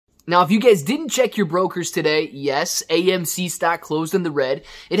Now, if you guys didn't check your brokers today, yes, AMC stock closed in the red.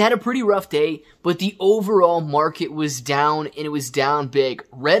 It had a pretty rough day, but the overall market was down, and it was down big.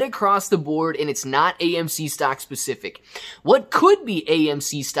 Red across the board, and it's not AMC stock specific. What could be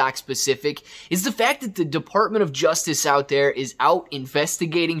AMC stock specific is the fact that the Department of Justice out there is out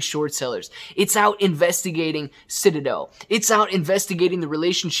investigating short sellers. It's out investigating Citadel. It's out investigating the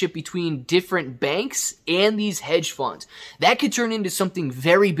relationship between different banks and these hedge funds. That could turn into something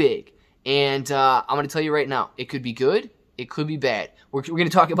very big. And I'm going to tell you right now, it could be good, it could be bad. We're going to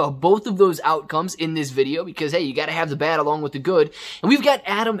talk about both of those outcomes in this video because, hey, you got to have the bad along with the good. And we've got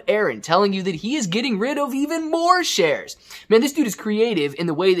Adam Aaron telling you that he is getting rid of even more shares. Man, this dude is creative in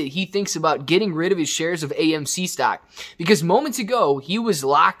the way that he thinks about getting rid of his shares of AMC stock. Because moments ago, he was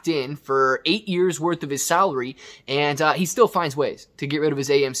locked in for 8 years worth of his salary, and he still finds ways to get rid of his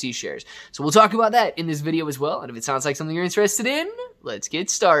AMC shares. So we'll talk about that in this video as well. And if it sounds like something you're interested in, let's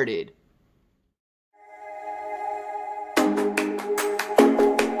get started.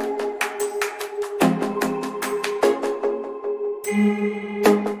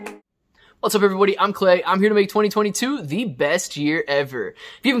 What's up, everybody? I'm Clay. I'm here to make 2022 the best year ever. If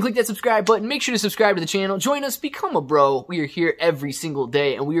you haven't clicked that subscribe button, make sure to subscribe to the channel. Join us, become a bro. We are here every single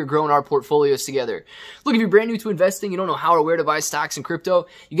day, and we are growing our portfolios together. Look, if you're brand new to investing, you don't know how or where to buy stocks and crypto,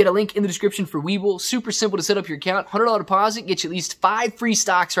 you get a link in the description for Webull. Super simple to set up your account. $100 deposit gets you at least 5 free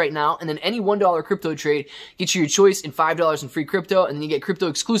stocks right now, and then any $1 crypto trade gets you your choice in $5 in free crypto, and then you get crypto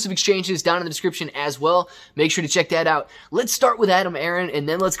exclusive exchanges down in the description as well. Make sure to check that out. Let's start with Adam Aaron, and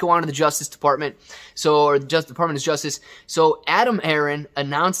then let's go on to the Justice Department. Or the Department of Justice. So Adam Aaron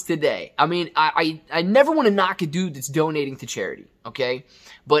announced today. I mean, I never want to knock a dude that's donating to charity, okay?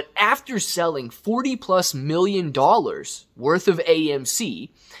 But after selling $40+ million worth of AMC,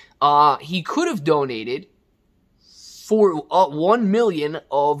 he could have donated for $1 million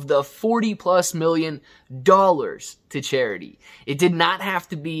of the $40+ million to charity. It did not have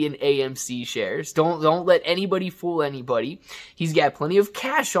to be in AMC shares. Don't let anybody fool anybody. He's got plenty of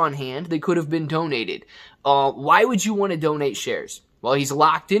cash on hand that could have been donated. Why would you want to donate shares? Well, he's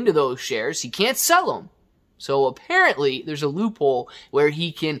locked into those shares. He can't sell them. So apparently, there's a loophole where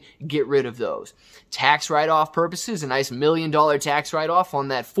he can get rid of those. Tax write-off purposes, a nice $1 million tax write-off on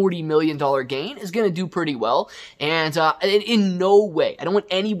that $40 million gain is going to do pretty well. And in no way, I don't want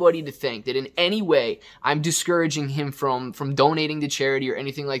anybody to think that in any way I'm discouraging him from donating to charity or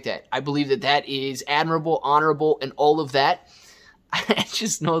anything like that. I believe that that is admirable, honorable, and all of that. I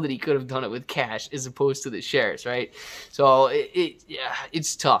just know that he could have done it with cash as opposed to the shares, right? So yeah,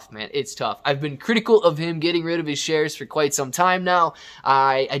 it's tough, man. It's tough. I've been critical of him getting rid of his shares for quite some time now.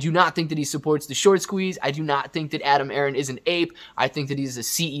 I do not think that he supports the short squeeze. I do not think that Adam Aaron is an ape. I think that he's a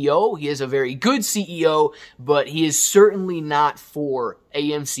CEO. He is a very good CEO, but he is certainly not for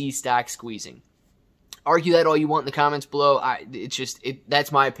AMC stock squeezing. Argue that all you want in the comments below.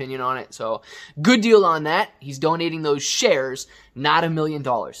 That's my opinion on it. So, good deal on that. He's donating those shares, not $1 million.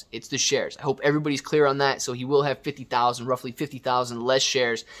 It's the shares. I hope everybody's clear on that. So, he will have 50,000, roughly 50,000 less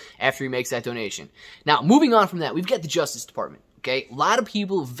shares after he makes that donation. Now, moving on from that, we've got the Justice Department. Okay, a lot of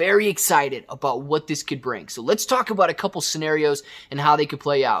people very excited about what this could bring. So, let's talk about a couple scenarios and how they could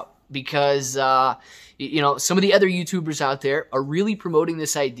play out. Because, you know, some of the other YouTubers out there are really promoting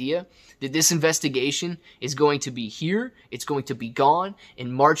this idea that this investigation is going to be here, it's going to be gone,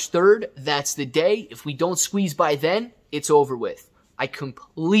 and March 3rd, that's the day. If we don't squeeze by then, it's over with. I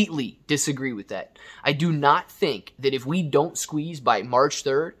completely disagree with that. I do not think that if we don't squeeze by March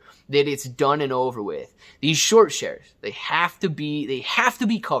 3rd, that it's done and over with. These short shares, they have to be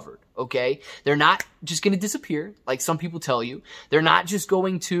covered, okay? They're not just going to disappear like some people tell you. They're not just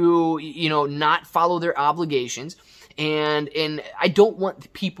going to, you know, not follow their obligations. And I don't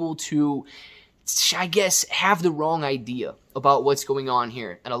want people to, I guess, have the wrong idea about what's going on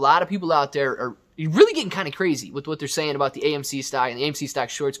here. And a lot of people out there are really getting kind of crazy with what they're saying about the AMC stock and the AMC stock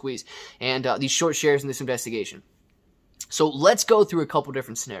short squeeze and these short shares in this investigation. So let's go through a couple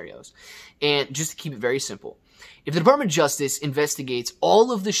different scenarios. And just to keep it very simple, if the Department of Justice investigates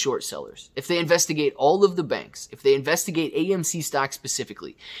all of the short sellers, if they investigate all of the banks, if they investigate AMC stock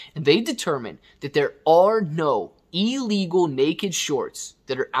specifically, and they determine that there are no illegal naked shorts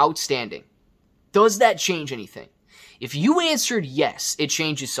that are outstanding, does that change anything? If you answered yes, it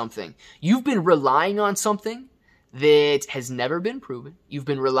changes something. You've been relying on something that has never been proven. You've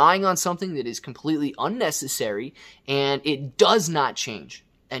been relying on something that is completely unnecessary, and it does not change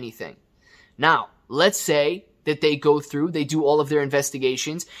anything. Now, let's say that they go through, they do all of their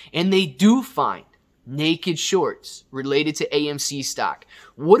investigations, and they do find naked shorts related to AMC stock.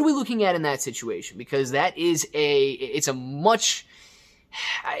 What are we looking at in that situation? Because that is it's a much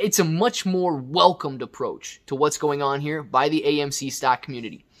it's a much more welcomed approach to what's going on here by the AMC stock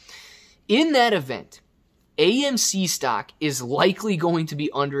community. In that event, AMC stock is likely going to be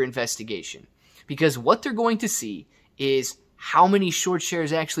under investigation because what they're going to see is how many short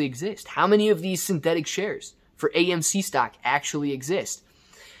shares actually exist. How many of these synthetic shares for AMC stock actually exist?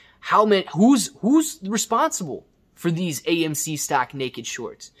 How many? Who's responsible for these AMC stock naked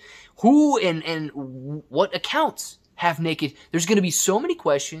shorts? Who and what accounts have naked? There's going to be so many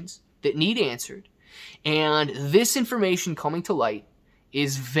questions that need answered, and this information coming to light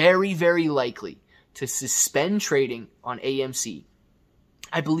is very, very likely to suspend trading on AMC.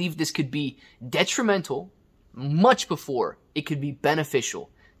 I believe this could be detrimental much before it could be beneficial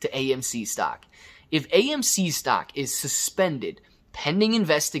to AMC stock. If AMC stock is suspended pending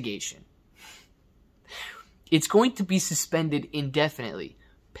investigation, it's going to be suspended indefinitely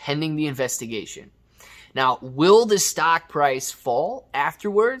pending the investigation. Now, will the stock price fall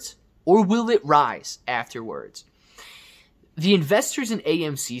afterwards or will it rise afterwards? The investors in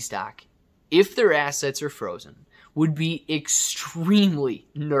AMC stock, if their assets are frozen, would be extremely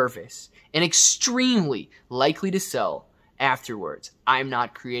nervous and extremely likely to sell afterwards. I'm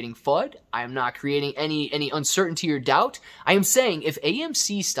not creating FUD. I'm not creating any uncertainty or doubt. I am saying if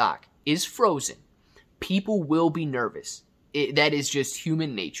AMC stock is frozen, people will be nervous. That is just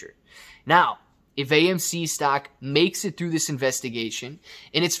human nature. Now, if AMC stock makes it through this investigation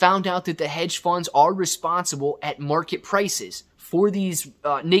and it's found out that the hedge funds are responsible at market prices for these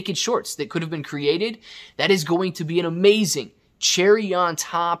naked shorts that could have been created, that is going to be an amazing cherry on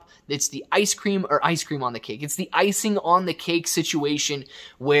top. It's the ice cream on the cake. It's the icing on the cake situation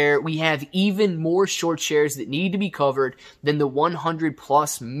where we have even more short shares that need to be covered than the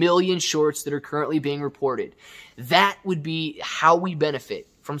 100+ million shorts that are currently being reported. That would be how we benefit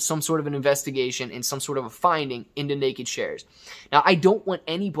from some sort of an investigation and some sort of a finding into naked shares. Now, I don't want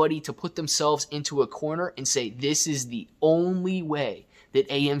anybody to put themselves into a corner and say, this is the only way that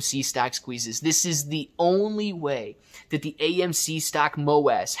AMC stock squeezes. This is the only way that the AMC stock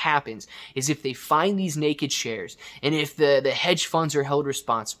MOAS happens, is if they find these naked shares and if the hedge funds are held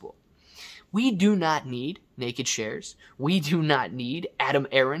responsible. We do not need naked shares. We do not need Adam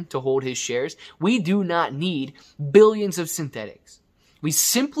Aron to hold his shares. We do not need billions of synthetics. We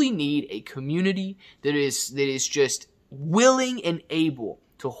simply need a community that is just willing and able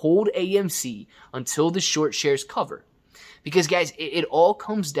to hold AMC until the short shares cover. Because, guys, it all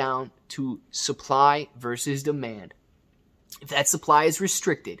comes down to supply versus demand. If that supply is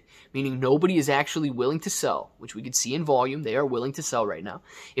restricted, meaning nobody is actually willing to sell, which we could see in volume, they are willing to sell right now.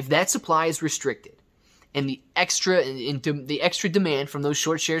 If that supply is restricted and the extra demand from those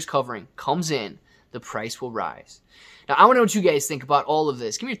short shares covering comes in, the price will rise. Now, I want to know what you guys think about all of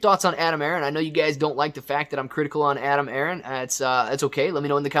this. Give me your thoughts on Adam Aron. I know you guys don't like the fact that I'm critical on Adam Aron. That's okay. Let me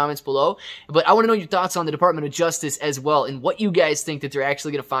know in the comments below. But I want to know your thoughts on the Department of Justice as well and what you guys think that they're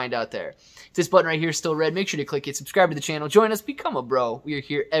actually going to find out there. If this button right here is still red, make sure to click it, subscribe to the channel, join us, become a bro. We are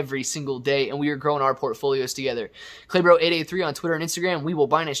here every single day, and we are growing our portfolios together. ClayBro883 on Twitter and Instagram. We will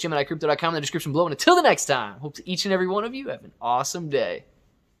BinanceGeminiCrypto.com in the description below. And until the next time, hope to each and every one of you have an awesome day.